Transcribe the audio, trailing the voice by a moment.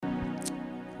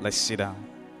Let's sit down.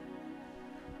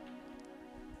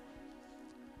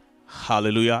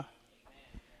 Hallelujah.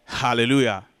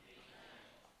 Hallelujah.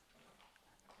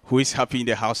 Who is happy in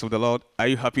the house of the Lord? Are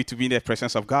you happy to be in the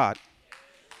presence of God?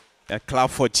 A clap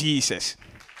for Jesus.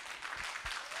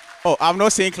 Oh, I'm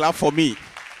not saying clap for me.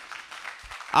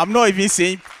 I'm not even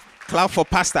saying clap for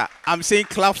pastor. I'm saying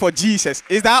clap for Jesus.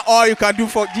 Is that all you can do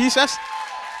for Jesus?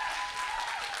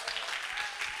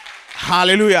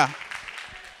 Hallelujah.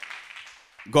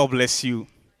 God bless you.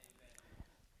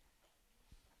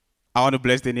 I want to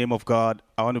bless the name of God.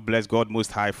 I want to bless God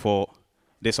Most High for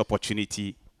this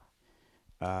opportunity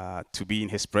to be in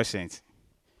His presence.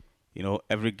 You know,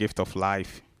 every gift of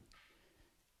life,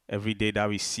 every day that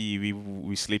we see,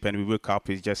 we sleep and we wake up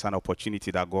is just an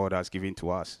opportunity that God has given to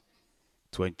us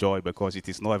to enjoy, because it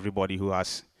is not everybody who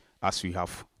has as we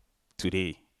have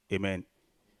today. Amen.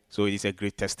 So it is a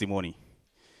great testimony.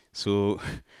 So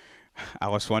I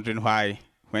was wondering why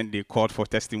when they called for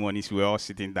testimonies, we were all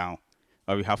sitting down.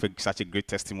 But we have such a great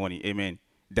testimony. Amen.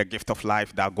 The gift of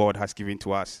life that God has given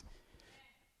to us.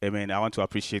 Amen. I want to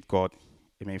appreciate God,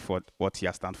 amen, for what He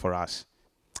has done for us.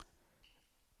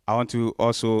 I want to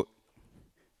also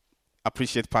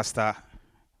appreciate Pastor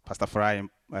Farai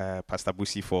and Pastor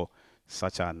Busi for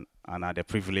such an honor, the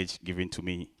privilege given to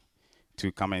me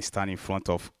to come and stand in front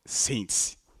of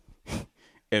saints.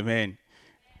 Amen.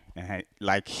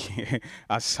 Like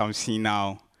as I'm seeing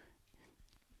now,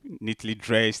 neatly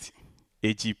dressed,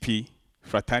 AGP,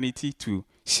 fraternity, to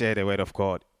share the word of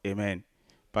God. Amen.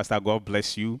 Pastor, God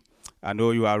bless you. I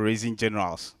know you are raising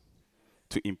generals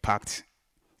to impact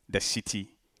the city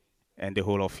and the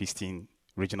whole of Eastern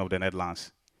region of the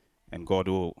Netherlands. And God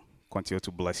will continue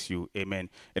to bless you. Amen.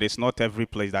 It is not every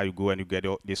place that you go and you get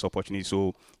this opportunity.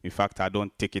 So, in fact, I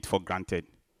don't take it for granted.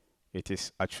 It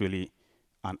is actually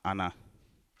an honor.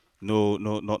 No,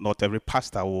 not every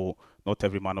pastor will, not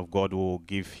every man of God will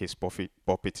give his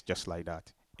pulpit just like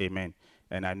that. Amen.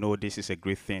 And I know this is a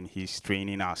great thing. He's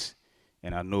training us.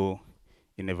 And I know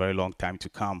in a very long time to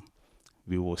come,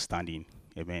 we will stand in.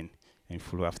 Amen. And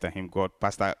follow after him.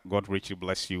 Pastor, God richly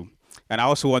bless you. And I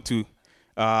also want to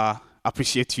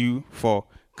appreciate you for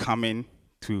coming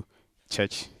to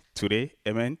church today.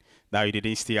 Amen. That you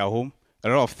didn't stay at home. A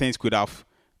lot of things could have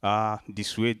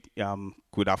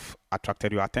could have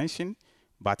attracted your attention,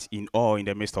 but in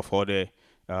the midst of all the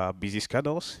busy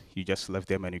schedules, you just left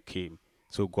them and you came.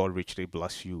 So God richly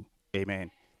bless you.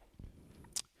 Amen.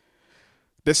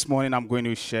 This morning I'm going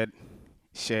to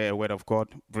share a word of God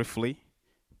briefly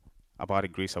about the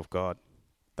grace of God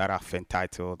that I've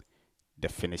entitled the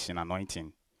finishing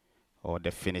anointing, or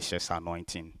the finisher's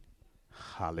anointing.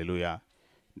 Hallelujah.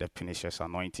 The finisher's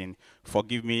anointing.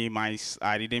 Forgive me,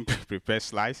 I didn't prepare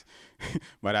slides,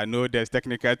 but I know the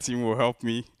technical team will help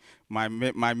me. My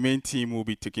main team will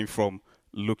be taken from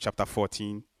Luke chapter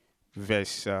 14,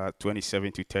 verse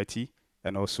 27 to 30,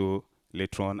 and also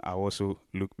later on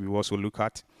we also look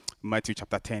at Matthew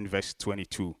chapter 10, verse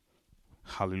 22.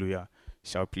 Hallelujah.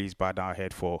 Shall we please bow down our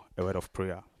head for a word of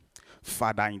prayer.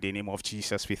 Father, in the name of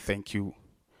Jesus, we thank you.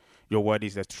 Your word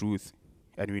is the truth.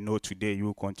 And we know today you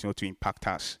will continue to impact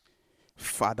us.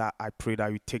 Father, I pray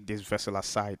that you take this vessel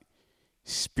aside.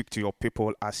 Speak to your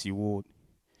people as you would.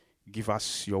 Give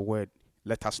us your word.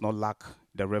 Let us not lack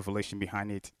the revelation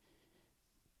behind it.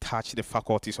 Touch the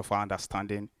faculties of our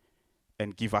understanding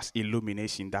and give us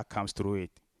illumination that comes through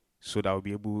it, so that we'll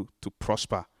be able to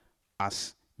prosper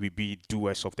as we be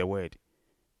doers of the word.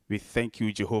 We thank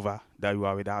you, Jehovah, that you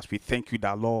are with us. We thank you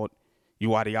that, Lord,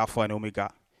 you are the Alpha and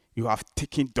Omega. You have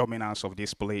taken dominance of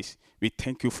this place. We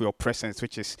thank you for your presence,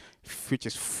 which is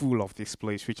full of this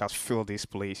place, which has filled this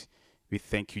place. We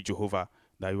thank you, Jehovah,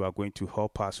 that you are going to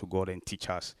help us, O God, and teach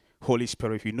us. Holy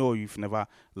Spirit, we know you've never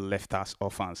left us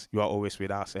orphans. You are always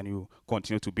with us, and you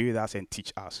continue to be with us and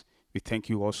teach us. We thank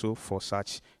you also for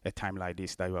such a time like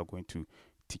this that you are going to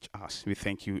teach us. We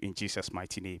thank you in Jesus'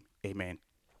 mighty name. Amen.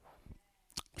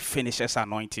 Finisher's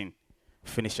anointing.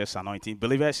 Finisher's anointing.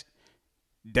 Believers,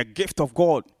 the gift of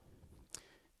God,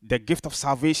 the gift of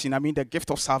salvation, the gift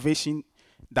of salvation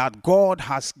that God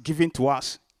has given to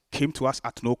us came to us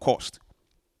at no cost.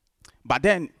 But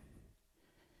then,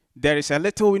 there is a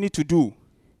little we need to do.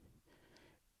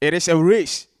 It is a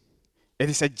race. It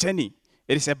is a journey.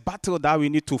 It is a battle that we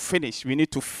need to finish. We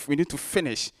need to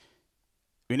finish.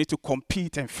 We need to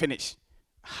compete and finish.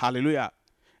 Hallelujah.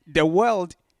 The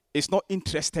world is not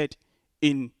interested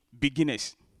in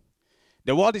beginners.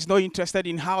 The world is not interested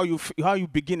in how you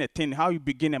begin a thing, how you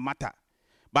begin a matter.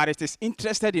 But it is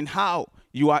interested in how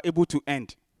you are able to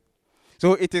end.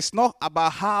 So it is not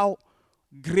about how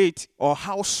great or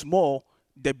how small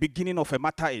the beginning of a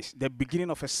matter is, the beginning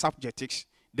of a subject is,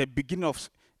 the beginning of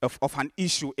of an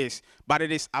issue is, but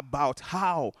it is about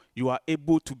how you are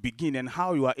able to begin and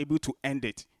how you are able to end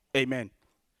it. Amen.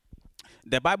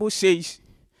 The Bible says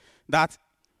that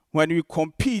when you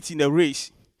compete in a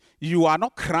race, you are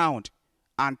not crowned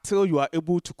until you are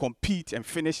able to compete and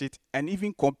finish it, and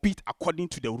even compete according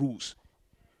to the rules.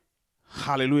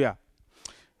 Hallelujah.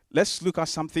 Let's look at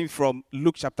something from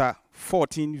Luke chapter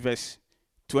 14, verse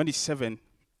 27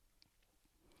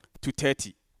 to 30.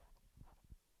 You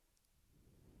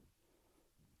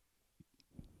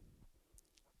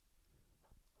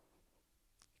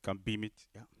can beam it.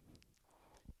 Yeah.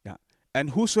 Yeah.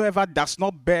 And whosoever does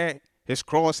not bear his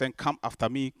cross and come after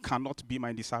me cannot be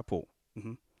my disciple.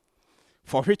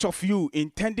 For which of you,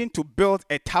 intending to build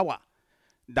a tower,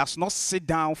 does not sit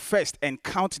down first and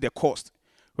count the cost,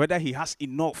 whether he has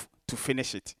enough to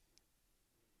finish it?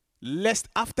 Lest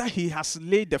after he has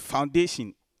laid the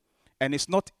foundation and is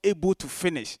not able to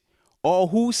finish, all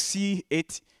who see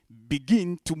it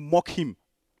begin to mock him,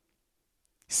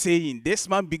 saying, this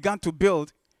man began to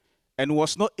build and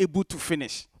was not able to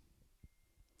finish.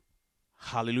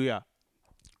 Hallelujah.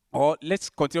 Or let's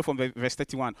continue from verse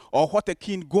 31. Or what a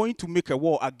king going to make a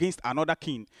war against another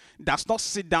king does not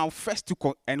sit down first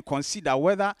to and consider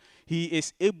whether he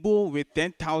is able with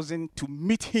 10,000 to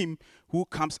meet him who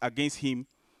comes against him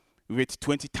with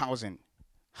 20,000.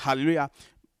 Hallelujah.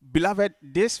 Beloved,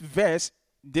 this verse,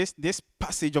 this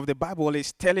passage of the Bible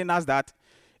is telling us that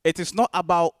it is not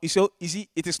about, it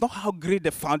is not how great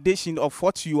the foundation of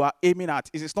what you are aiming at.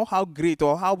 It is not how great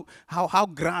or how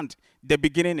grand the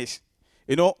beginning is.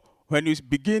 You know, when you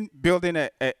begin building a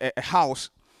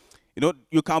house, you know,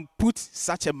 you can put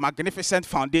such a magnificent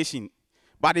foundation.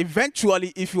 But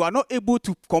eventually, if you are not able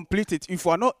to complete it, if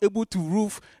you are not able to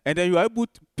roof, and then you are able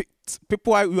to,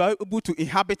 you are able to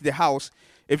inhabit the house,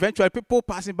 eventually people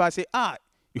passing by say,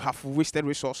 you have wasted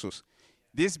resources.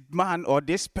 This man or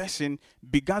this person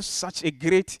began such a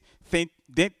great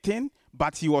thing,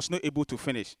 but he was not able to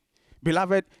finish.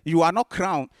 Beloved, you are not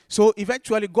crowned. So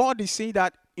eventually God is saying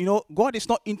that, you know, God is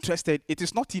not interested. It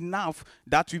is not enough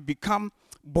that we become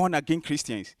born again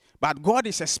Christians. But God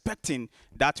is expecting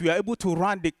that we are able to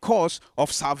run the course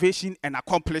of salvation and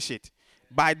accomplish it.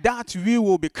 By that, we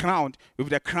will be crowned with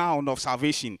the crown of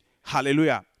salvation.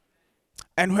 Hallelujah.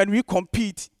 And when we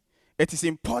compete, it is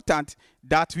important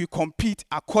that we compete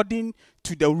according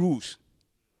to the rules.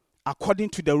 According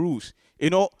to the rules.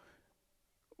 You know,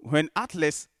 when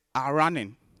athletes are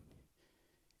running,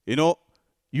 you know,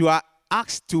 you are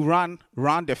asked to run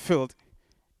around the field.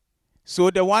 So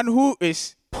the one who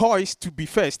is poised to be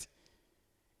first,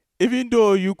 even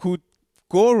though you could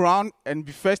go around and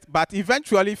be first, but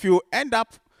eventually if you end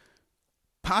up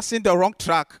passing the wrong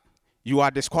track, you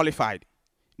are disqualified.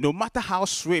 No matter how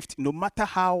swift, no matter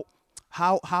how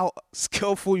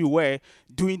skillful you were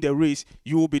doing the race,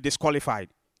 you will be disqualified.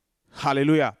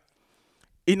 Hallelujah.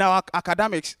 In our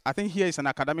academics, I think here is an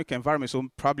academic environment, so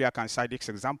probably I can cite this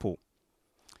example.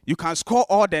 You can score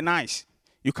all the 9s.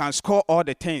 You can score all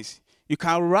the 10s. You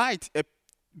can write a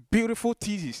beautiful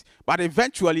thesis, but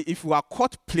eventually, if you are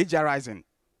caught plagiarizing,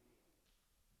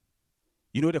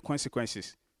 you know the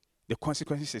consequences. The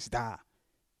consequences is that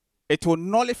it will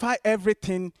nullify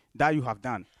everything that you have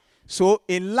done. So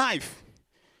in life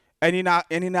and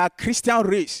in our Christian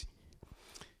race,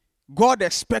 God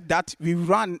expects that we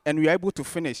run and we are able to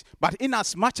finish. But in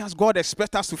as much as God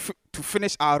expects us to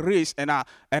finish our race and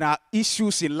our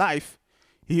issues in life,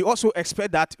 he also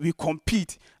expects that we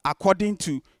compete according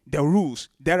to the rules.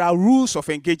 There are rules of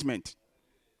engagement.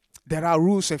 There are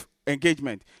rules of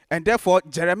engagement. And therefore,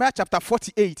 Jeremiah chapter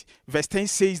 48, verse 10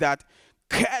 says that,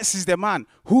 cursed is the man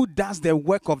who does the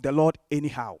work of the Lord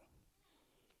anyhow.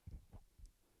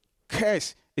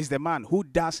 Cursed is the man who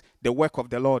does the work of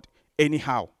the Lord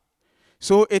anyhow.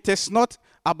 So it is not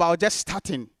about just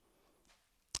starting,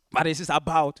 but it is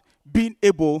about being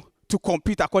able to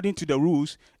compete according to the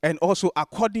rules and also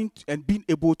and being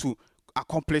able to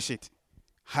accomplish it.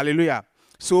 Hallelujah.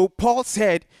 So Paul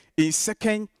said in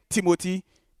 2 Timothy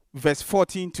verse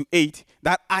 14 to 8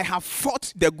 that I have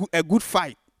fought a good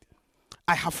fight.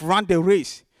 I have run the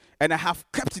race and I have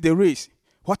kept the race.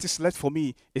 What is left for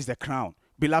me is the crown.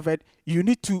 Beloved, you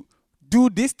need to do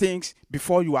these things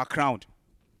before you are crowned.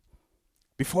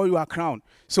 Before you are crowned.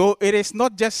 So it is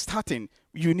not just starting.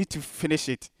 You need to finish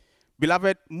it.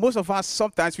 Beloved, most of us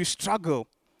sometimes we struggle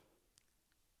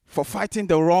for fighting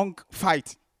the wrong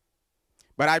fight.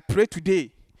 But I pray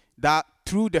today that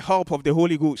through the help of the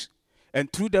Holy Ghost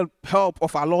and through the help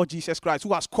of our Lord Jesus Christ,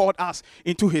 who has called us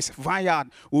into his vineyard,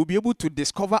 we'll be able to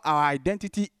discover our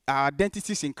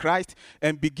identities in Christ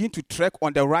and begin to trek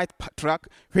on the right track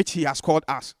which he has called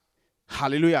us.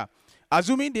 Hallelujah.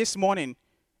 Assuming this morning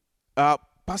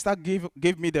Pastor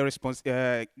gave me the response,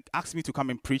 asked me to come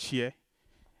and preach here.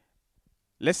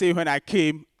 Let's say when I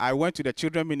came, I went to the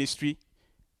children ministry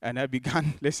and I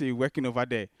began, let's say, working over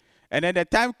there. And then the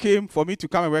time came for me to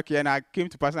come and work here, and I came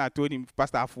to Pastor and I told him,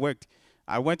 Pastor, I've worked.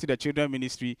 I went to the children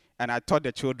ministry and I taught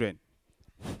the children.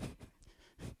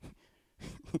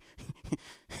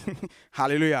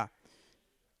 Hallelujah.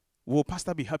 Will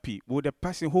Pastor be happy? Will the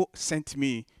person who sent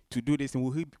me to do this,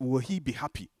 will he be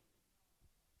happy?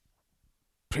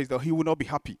 Praise the Lord. He will not be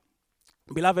happy.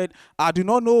 Beloved, I do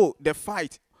not know the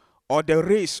fight or the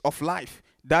race of life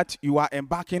that you are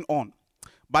embarking on.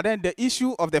 But then the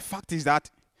issue of the fact is that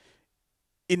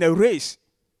in a race,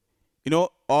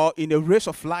 or in a race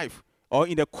of life, or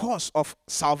in the course of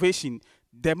salvation,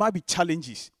 there might be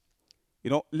challenges.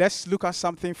 Let's look at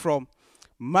something from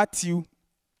Matthew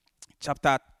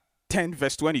chapter 10,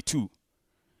 verse 22.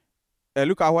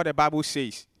 Look at what the Bible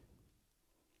says.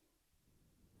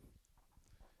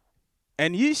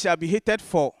 And ye shall be hated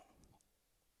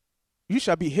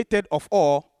of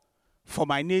all for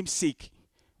my name's sake,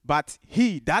 but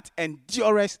he that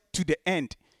endureth to the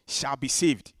end shall be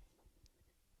saved.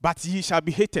 But ye shall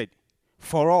be hated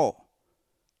for all.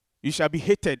 You shall be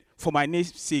hated for my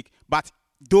name's sake, but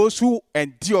those who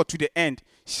endure to the end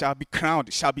shall be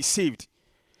crowned, shall be saved.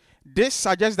 This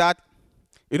suggests that,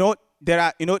 there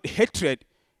are, hatred.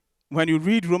 When you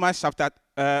read Romans chapter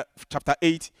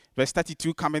 8, verse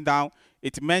 32 coming down,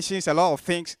 it mentions a lot of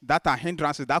things that are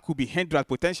hindrances, that could be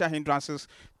potential hindrances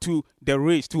to the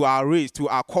race, to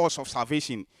our course of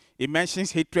salvation. It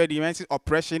mentions hatred, it mentions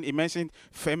oppression, it mentions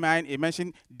famine, it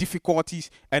mentions difficulties,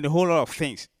 and a whole lot of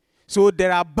things. So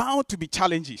there are bound to be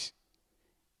challenges.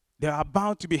 There are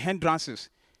bound to be hindrances.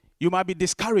 You might be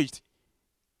discouraged.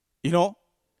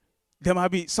 There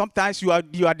might be, sometimes you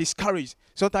are discouraged.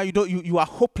 Sometimes you are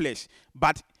hopeless.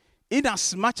 But in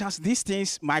as much as these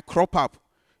things might crop up,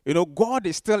 God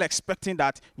is still expecting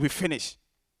that we finish.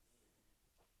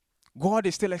 God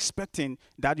is still expecting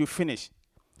that you finish.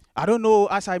 I don't know,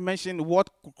 as I mentioned, what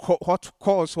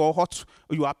cause or what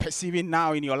you are perceiving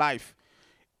now in your life.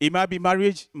 It might be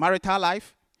marital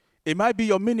life. It might be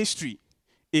your ministry.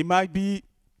 It might be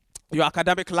your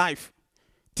academic life.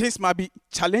 Things might be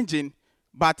challenging,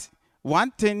 but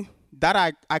one thing that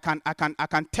I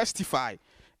can testify,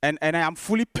 and I am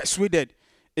fully persuaded,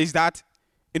 is that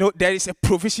there is a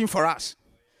provision for us.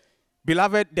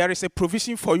 Beloved, there is a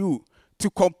provision for you to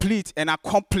complete and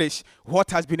accomplish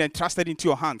what has been entrusted into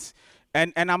your hands.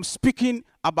 And I'm speaking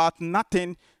about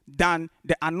nothing than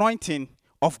the anointing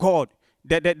of God.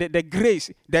 The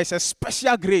grace. There's a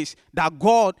special grace that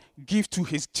God gives to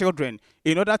his children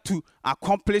in order to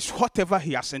accomplish whatever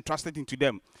he has entrusted into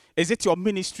them. Is it your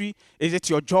ministry? Is it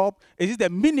your job? Is it the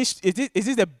ministry? Is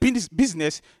it the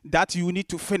business that you need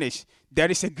to finish? There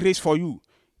is a grace for you.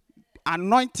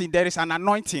 Anointing, there is an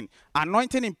anointing.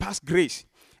 Anointing imparts grace.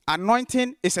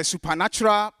 Anointing is a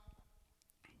supernatural,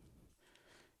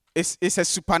 it's a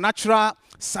supernatural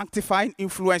sanctifying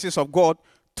influences of God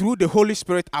through the Holy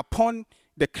Spirit upon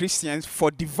the Christians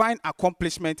for divine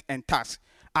accomplishment and tasks.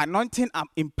 Anointing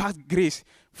imparts grace.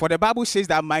 For the Bible says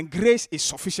that my grace is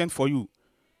sufficient for you.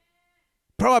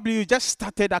 Probably you just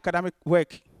started academic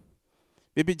work.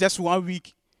 Maybe just 1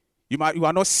 week. You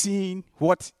are not seeing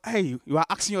what, you are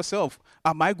asking yourself,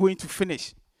 am I going to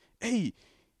finish?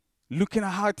 Looking at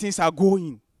how things are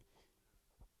going.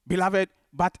 Beloved,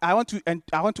 but I want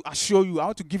to assure you, I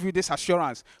want to give you this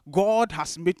assurance. God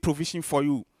has made provision for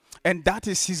you. And that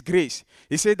is his grace.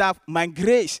 He said that my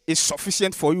grace is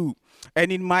sufficient for you.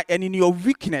 And in your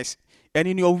weakness,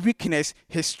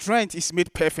 his strength is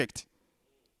made perfect.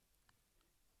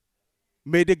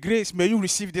 May you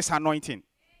receive this anointing.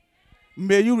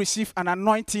 May you receive an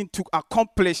anointing to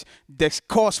accomplish the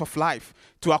course of life,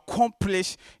 to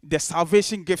accomplish the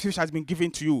salvation gift which has been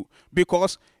given to you.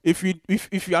 Because if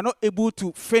you are not able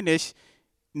to finish,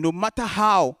 no matter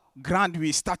how grand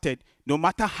we started, no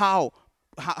matter how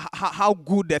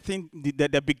good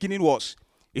the beginning was,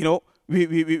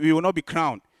 we will not be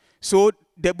crowned. So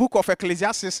the book of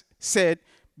Ecclesiastes said,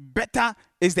 better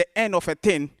is the end of a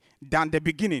thing than the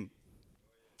beginning.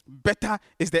 Better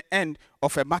is the end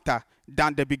of a matter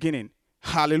than the beginning.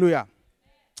 Hallelujah.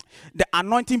 The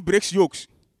anointing breaks yokes.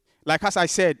 Like as I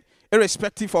said,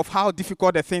 irrespective of how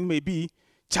difficult the thing may be,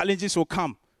 challenges will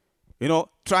come.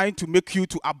 Trying to make you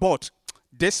to abort.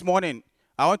 This morning,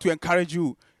 I want to encourage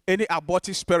you, any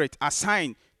abortive spirit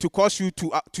assigned to cause you to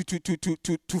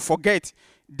forget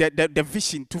the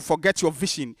vision, to forget your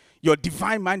vision, your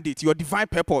divine mandate, your divine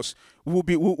purpose will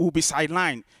be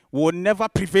sidelined, will never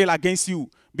prevail against you,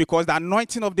 because the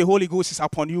anointing of the Holy Ghost is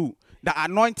upon you. The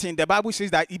anointing, the Bible says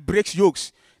that it breaks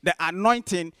yokes. the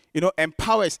anointing,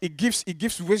 empowers. It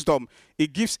gives wisdom.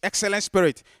 It gives excellent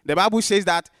spirit. The Bible says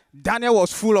that Daniel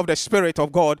was full of the Spirit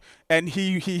of God, and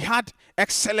he had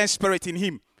excellent spirit in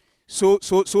him. So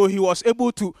he was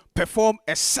able to perform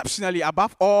exceptionally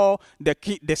above all the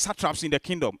satraps in the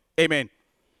kingdom. Amen.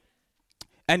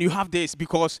 And you have this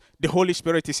because the Holy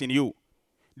Spirit is in you.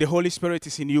 The Holy Spirit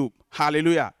is in you.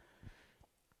 Hallelujah.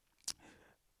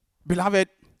 Beloved,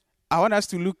 I want us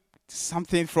to look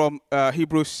something from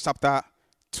Hebrews chapter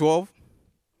 12,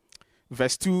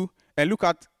 verse 2, and look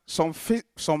at some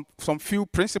few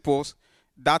principles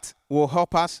that will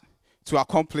help us to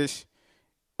accomplish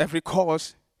every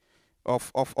cause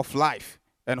of life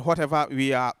and whatever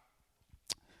we are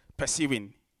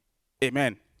pursuing.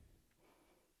 Amen.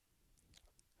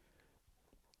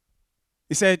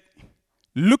 He said,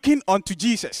 looking unto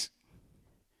Jesus,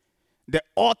 the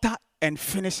author and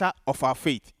finisher of our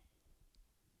faith.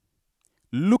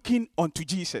 Looking unto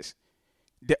Jesus,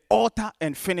 the author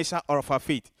and finisher of our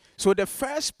faith. So the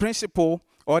first principle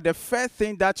or the first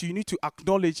thing that you need to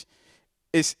acknowledge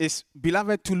is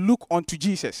beloved, to look unto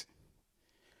Jesus.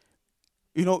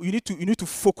 You need to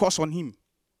focus on him.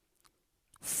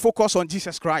 Focus on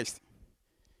Jesus Christ.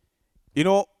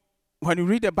 When you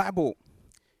read the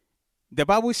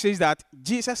Bible says that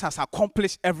Jesus has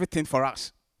accomplished everything for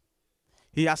us.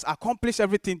 He has accomplished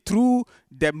everything through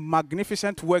the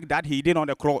magnificent work that he did on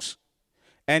the cross.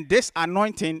 And this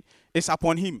anointing is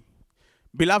upon him.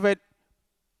 Beloved,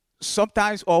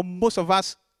 sometimes or most of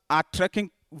us are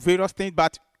trekking various things,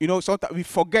 but sometimes we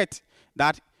forget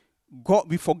that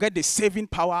we forget the saving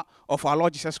power of our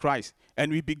Lord Jesus Christ,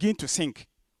 and we begin to sink.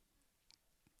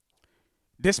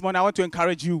 This morning I want to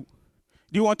encourage you.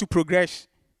 Do you want to progress?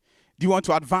 Do you want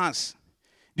to advance?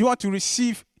 Do you want to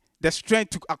receive the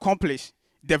strength to accomplish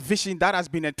the vision that has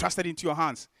been entrusted into your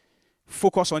hands?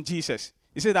 Focus on Jesus.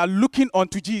 He said that looking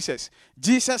unto Jesus.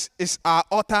 Jesus is our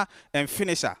author and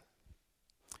finisher.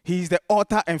 He is the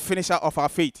author and finisher of our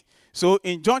faith. So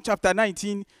in John chapter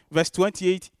 19, verse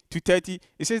 28 to 30,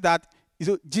 it says that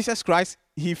Jesus Christ,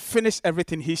 he finished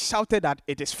everything. He shouted that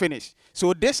it is finished.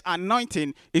 So this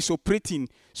anointing is operating.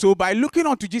 So by looking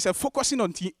unto Jesus, focusing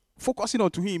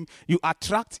onto him, you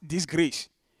attract this grace.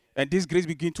 And this grace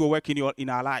begins to work in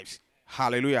our lives.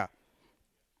 Hallelujah.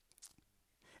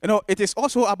 It is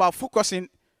also about focusing.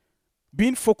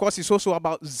 Being focused is also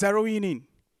about zeroing in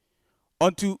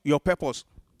onto your purpose.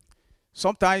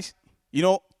 Sometimes, we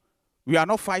are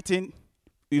not fighting,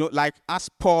 like as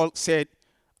Paul said,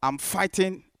 I'm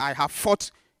fighting, I have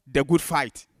fought the good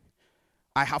fight.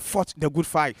 I have fought the good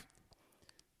fight.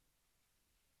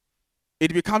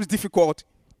 It becomes difficult.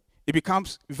 It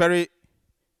becomes very, in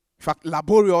fact,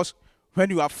 laborious when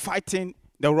you are fighting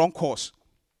the wrong cause.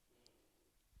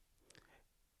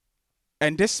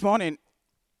 And this morning,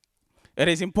 it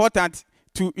is important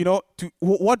to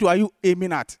what are you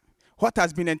aiming at? What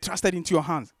has been entrusted into your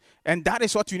hands? And that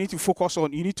is what you need to focus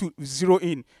on. You need to zero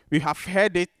in. We have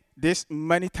heard this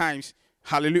many times,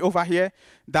 hallelujah, over here,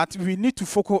 that we need to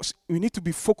focus. We need to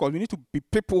be focused. We need to be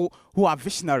people who are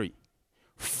visionary.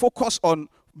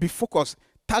 Be focused.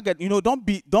 Target. Don't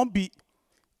be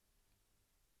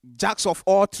jacks of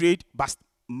all trade, but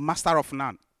master of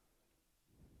none.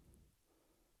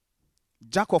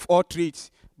 Jack of all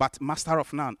trades, but master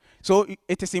of none. So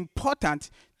it is important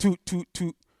to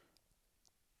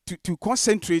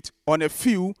concentrate on a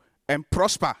few and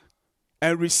prosper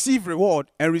and receive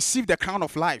reward and receive the crown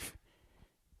of life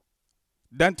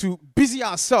than to busy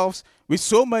ourselves with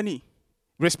so many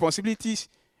responsibilities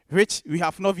which we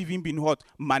have not even been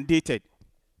mandated.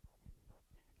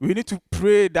 We need to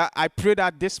pray that, I pray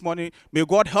that this morning, may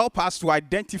God help us to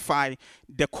identify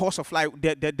the course of life,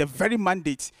 the very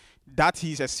mandate that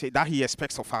he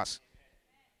expects of us.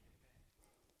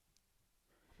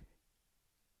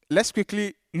 Let's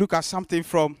quickly look at something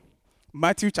from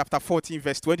Matthew chapter 14,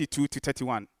 verse 22 to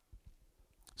 31.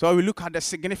 So we look at the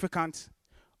significance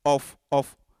of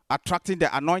attracting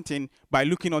the anointing by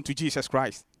looking unto Jesus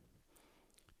Christ.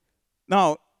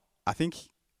 Now, I think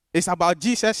it's about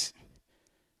Jesus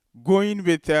going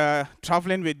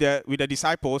traveling with the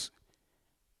disciples,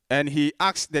 and he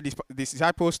asked the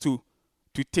disciples to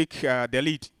take the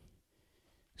lead.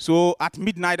 So at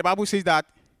midnight, the Bible says that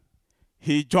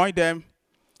he joined them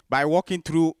by walking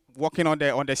on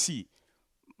the sea.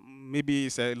 Maybe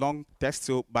it's a long text,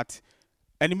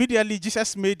 and immediately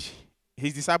Jesus made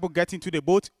his disciple get into the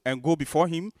boat and go before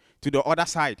him to the other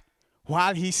side,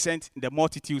 while he sent the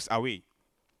multitudes away.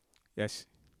 Yes.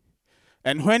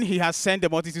 And when he had sent the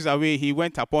multitudes away, he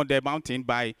went upon the mountain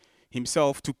by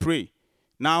himself to pray.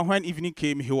 Now, when evening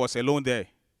came, he was alone there.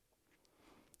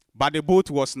 But the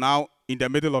boat was now in the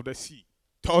middle of the sea,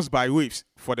 tossed by waves,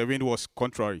 for the wind was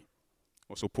contrary,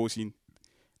 was opposing.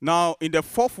 Now, in the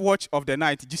fourth watch of the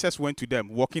night, Jesus went to them,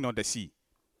 walking on the sea.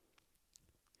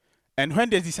 And when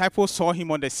the disciples saw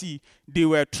him on the sea, they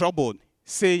were troubled,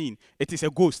 saying, "It is a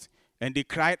ghost." And they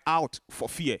cried out for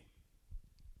fear.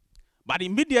 But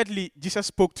immediately Jesus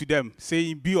spoke to them,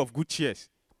 saying, "Be of good cheer.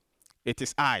 It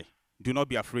is I. Do not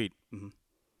be afraid."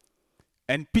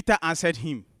 And Peter answered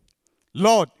him,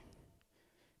 "Lord,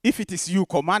 if it is you,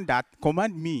 command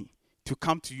me to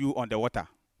come to you on the water."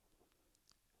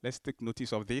 Let's take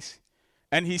notice of this.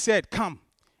 And he said, "Come."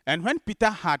 And when Peter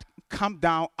had come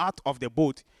down out of the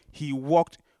boat, he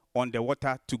walked on the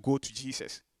water to go to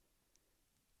Jesus.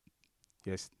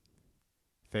 Yes,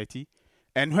 30.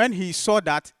 And when he saw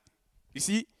that, you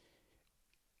see,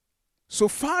 so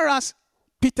far as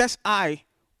Peter's eye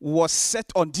was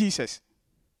set on Jesus,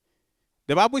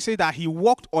 the Bible says that he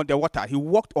walked on the water, he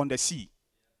walked on the sea.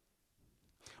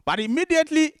 But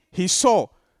immediately he saw.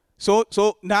 So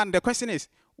now the question is,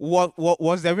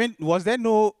 was there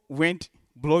no wind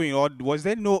blowing, or was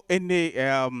there no any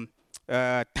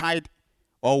tide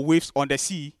or waves on the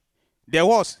sea? There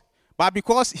was. But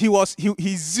because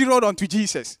he zeroed onto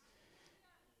Jesus,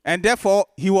 and therefore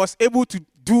he was able to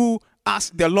do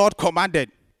as the Lord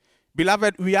commanded.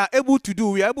 Beloved, we are able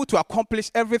to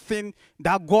accomplish everything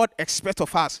that God expects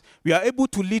of us. We are able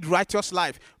to lead righteous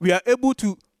life. We are able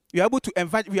to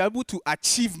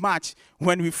achieve much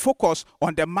when we focus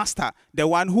on the Master, the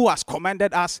one who has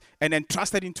commanded us and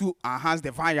entrusted into our hands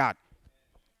the vineyard.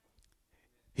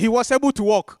 He was able to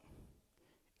walk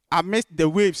amidst the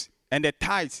waves and the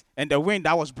tides and the wind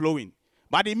that was blowing.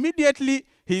 But immediately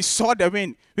he saw the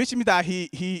wind, which means that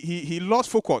he lost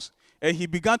focus, and he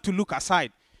began to look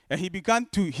aside, and he began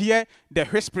to hear the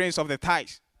whisperings of the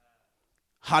tides.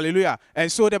 Hallelujah. And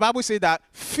so the Bible says that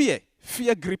fear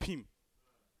gripped him.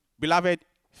 Beloved,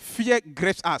 fear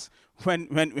grips us when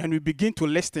we begin to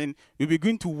listen, we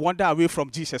begin to wander away from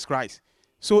Jesus Christ.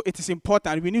 So it is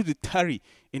important. We need to tarry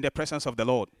in the presence of the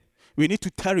Lord. We need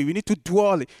to tarry. We need to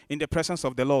dwell in the presence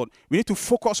of the Lord. We need to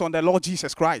focus on the Lord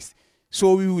Jesus Christ,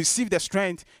 so we will receive the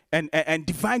strength and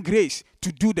divine grace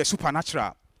to do the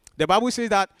supernatural. The Bible says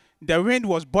that the wind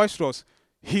was boisterous.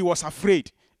 He was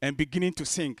afraid and beginning to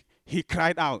sink. He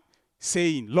cried out,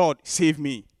 saying, "Lord, save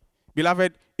me."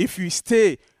 Beloved, if we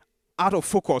stay out of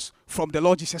focus from the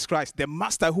Lord Jesus Christ, the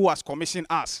Master who has commissioned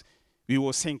us, we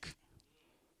will sink.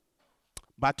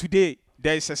 But today,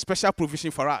 there is a special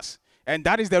provision for us. And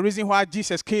that is the reason why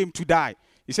Jesus came to die.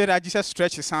 He said that Jesus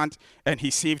stretched his hand and he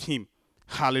saved him.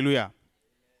 Hallelujah.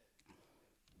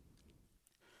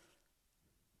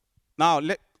 Now,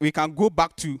 we can go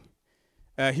back to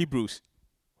Hebrews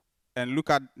and look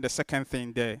at the second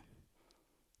thing there.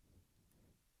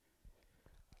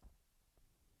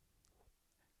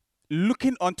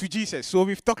 Looking unto Jesus. So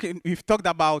we've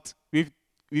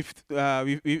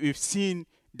seen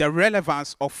the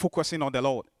relevance of focusing on the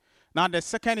Lord. Now the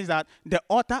second is that the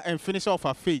author and finisher of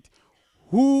our faith,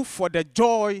 who for the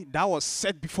joy that was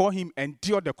set before him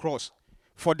endured the cross.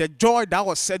 For the joy that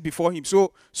was set before him.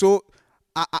 So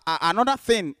another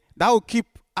thing that will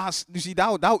keep us, you see, that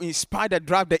will inspire the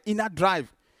drive, the inner drive,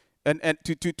 and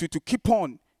to keep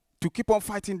on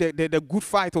fighting the good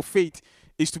fight of faith,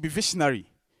 is to be visionary.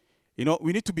 You know,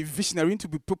 we need to be visionary. We need to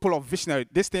be people of visionary.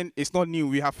 This thing is not new.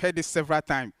 We have heard this several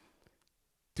times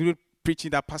through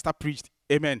preaching that pastor preached.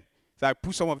 Amen. So I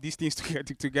put some of these things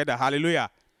together.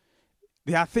 Hallelujah.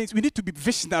 There are things we need to be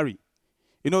visionary.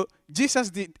 You know,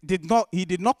 Jesus did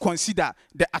not consider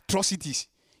the atrocities.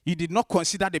 He did not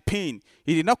consider the pain.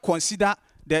 He did not consider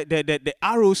the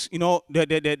arrows. You know,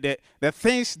 the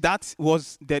things that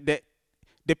was the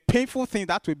painful things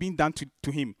that were being done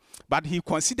to him. But he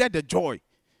considered the joy,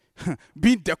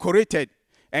 being decorated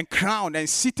and crowned and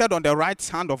seated on the right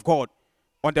hand of God,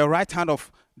 on the right hand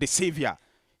of the Savior.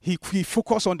 He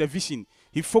focused on the vision.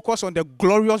 He focused on the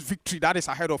glorious victory that is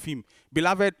ahead of him.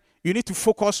 Beloved, you need to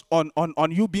focus on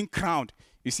you being crowned.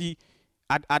 You see,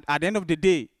 at the end of the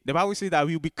day, the Bible says that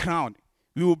we will be crowned.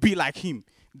 We will be like him.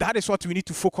 That is what we need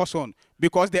to focus on,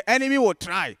 because the enemy will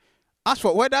try. As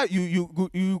for whether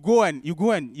you go and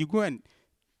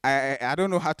I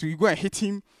don't know how to, you go and hit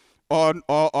him or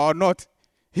not,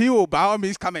 he will by all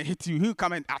means come and hit you. He will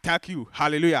come and attack you.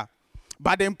 Hallelujah.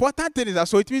 But the important thing is that,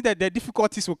 so it means that the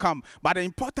difficulties will come. But the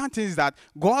important thing is that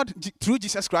God, through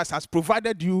Jesus Christ, has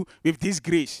provided you with this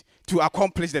grace to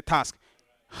accomplish the task.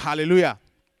 Hallelujah.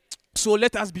 So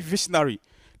let us be visionary.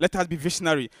 Let us be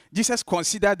visionary. Jesus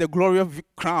considered the glorious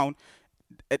crown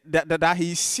that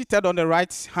he is seated on the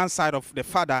right hand side of the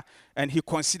Father, and he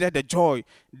considered the joy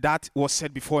that was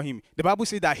set before him. The Bible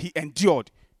says that he endured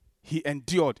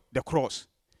the cross.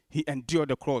 He endured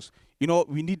the cross. You know,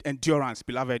 we need endurance,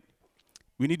 beloved.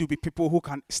 We need to be people who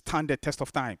can stand the test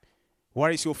of time.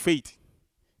 What is your faith?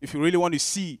 If you really want to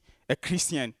see a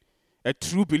Christian, a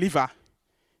true believer,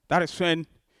 that is when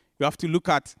you have to look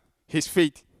at his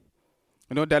faith.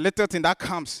 You know, the little thing that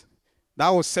comes, that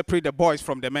will separate the boys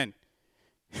from the men.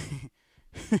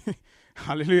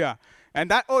 Hallelujah. And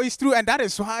that is true. And that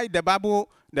is why the Bible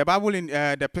in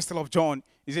the Epistle of John,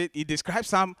 it describes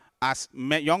some as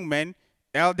young men,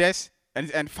 elders,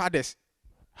 and fathers.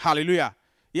 Hallelujah.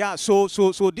 Yeah, so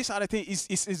this other thing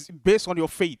is based on your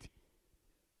faith.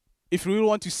 If you really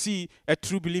want to see a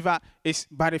true believer, it's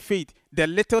by the faith. The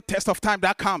little test of time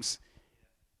that comes,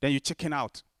 then you chicken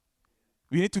out.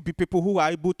 We need to be people who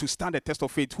are able to stand the test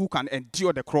of faith, who can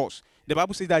endure the cross. The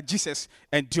Bible says that Jesus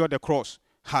endured the cross.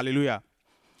 Hallelujah.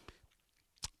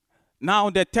 Now,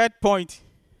 the third point,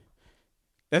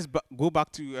 let's go back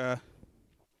to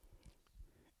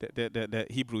the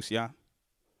Hebrews, yeah?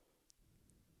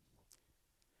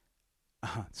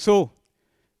 So,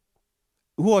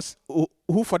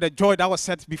 who for the joy that was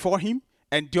set before him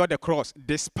endured the cross,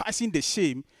 despising the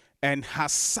shame, and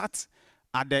has sat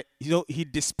at the, he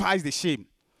despised the shame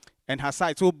and has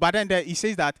sat. So, but then he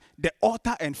says that the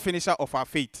author and finisher of our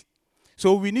faith.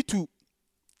 So we need to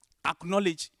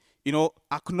acknowledge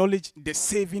the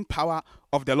saving power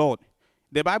of the Lord.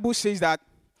 The Bible says that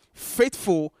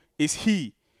faithful is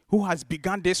he who has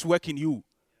begun this work in you,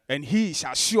 and he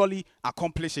shall surely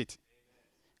accomplish it.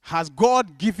 Has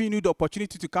God given you the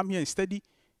opportunity to come here and study,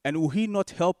 and will he not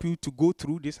help you to go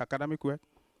through this academic work?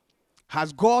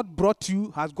 Has God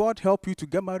helped you to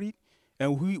get married,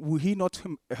 and will he not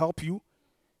help you?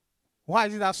 Why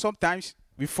is it that sometimes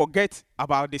we forget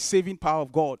about the saving power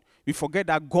of God? We forget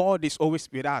that God is always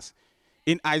with us.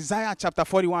 In Isaiah chapter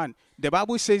 41, the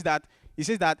Bible says that,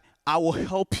 I will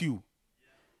help you.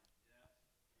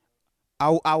 I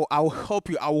will help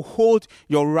you. I will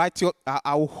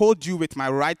hold you with my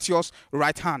righteous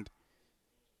right hand.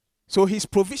 So his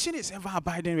provision is ever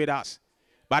abiding with us.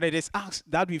 But it is us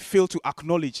that we fail to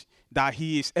acknowledge that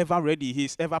he is ever ready. He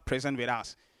is ever present with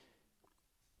us.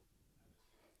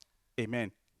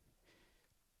 Amen.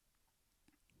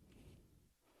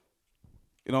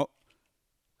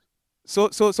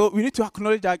 So we need to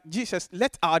acknowledge that Jesus,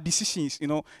 let our decisions,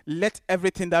 let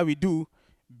everything that we do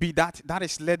be that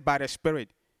is led by the Spirit.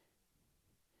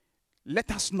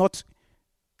 Let us not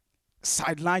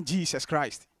sideline Jesus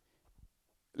Christ.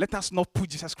 Let us not put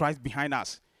Jesus Christ behind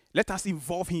us. Let us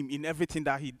involve him in everything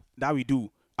that we do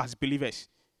as believers.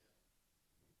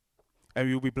 And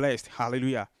we will be blessed.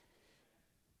 Hallelujah.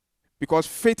 Because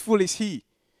faithful is he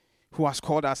who has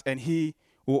called us, and he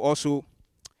will also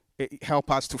help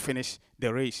us to finish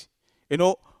the race.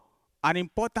 An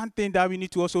important thing that we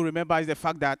need to also remember is the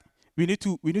fact that we need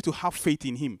to have faith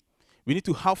in him. We need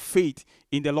to have faith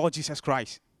in the Lord Jesus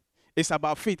Christ. It's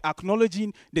about faith,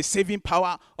 acknowledging the saving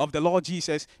power of the Lord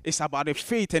Jesus. It's about the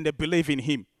faith and the belief in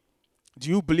him. Do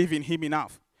you believe in him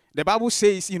enough? The Bible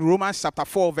says in Romans chapter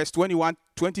 4, verse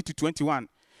 20 to 21,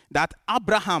 that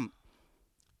Abraham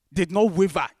did not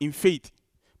waver in faith,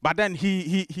 but then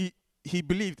he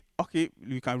believed. Okay,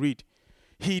 we can read.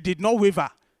 He did not waver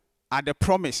at the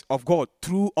promise of God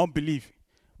through unbelief,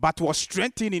 but was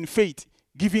strengthened in faith,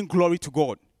 giving glory to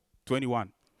God.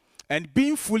 21. And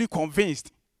being fully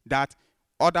convinced that,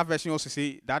 other versions also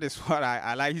say, that is what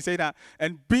I like. He said that,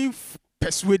 and being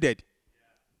persuaded.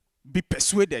 Be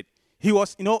persuaded. He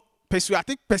was, I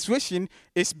think persuasion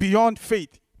is beyond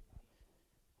faith.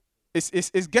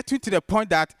 It's getting to the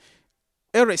point that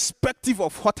irrespective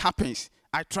of what happens,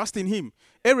 I trust in him.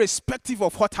 Irrespective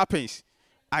of what happens,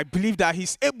 I believe that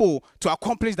he's able to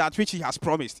accomplish that which he has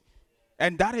promised.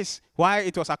 And that is why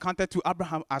it was accounted to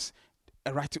Abraham as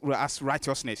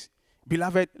righteousness.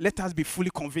 Beloved, let us be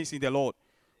fully convinced in the Lord.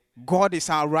 God is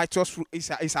our righteous,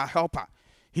 is our helper.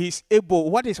 He is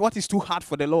able. What is too hard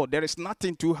for the Lord? There is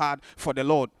nothing too hard for the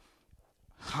Lord.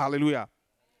 Hallelujah.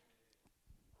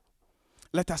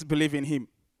 Let us believe in him.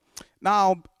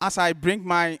 Now, as I bring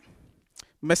my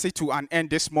message to an end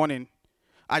this morning,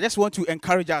 I just want to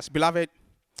encourage us, beloved,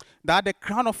 that the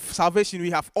crown of salvation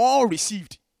we have all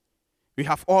received. We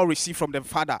have all received from the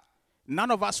Father. None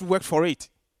of us worked for it.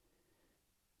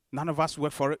 None of us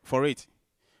worked for it.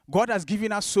 God has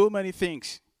given us so many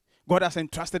things. God has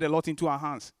entrusted a lot into our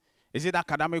hands. Is it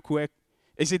academic work?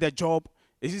 Is it the job?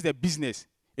 Is it the business?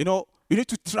 You need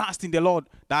to trust in the Lord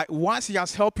that once he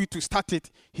has helped you to start it,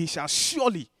 he shall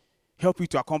surely help you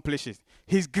to accomplish it.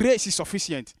 His grace is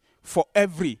sufficient for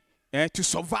to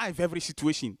survive every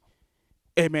situation.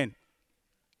 Amen.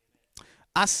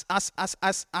 As I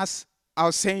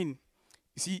was saying,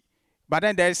 you see, but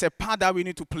then there is a part that we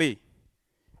need to play.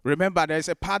 Remember, there's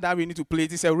a part that we need to play.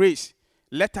 It is a race.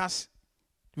 Let us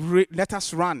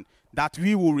run, that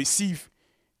we will receive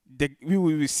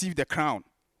the crown.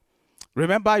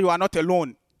 Remember, you are not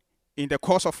alone in the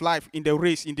course of life, in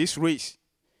this race.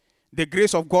 The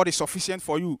grace of God is sufficient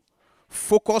for you.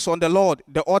 Focus on the Lord,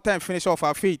 the author and finisher of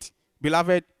our faith.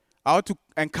 Beloved, I want to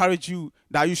encourage you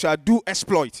that you shall do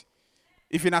exploit,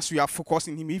 even as we are focused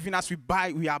in him, even as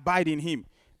we abide in him.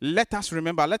 Let us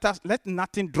remember, let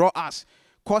nothing draw us,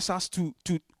 cause us to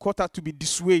be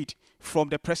dissuaded from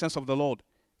the presence of the Lord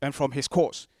and from his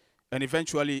cause. And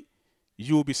eventually,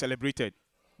 you will be celebrated.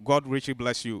 God richly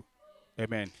bless you.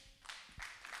 Amen.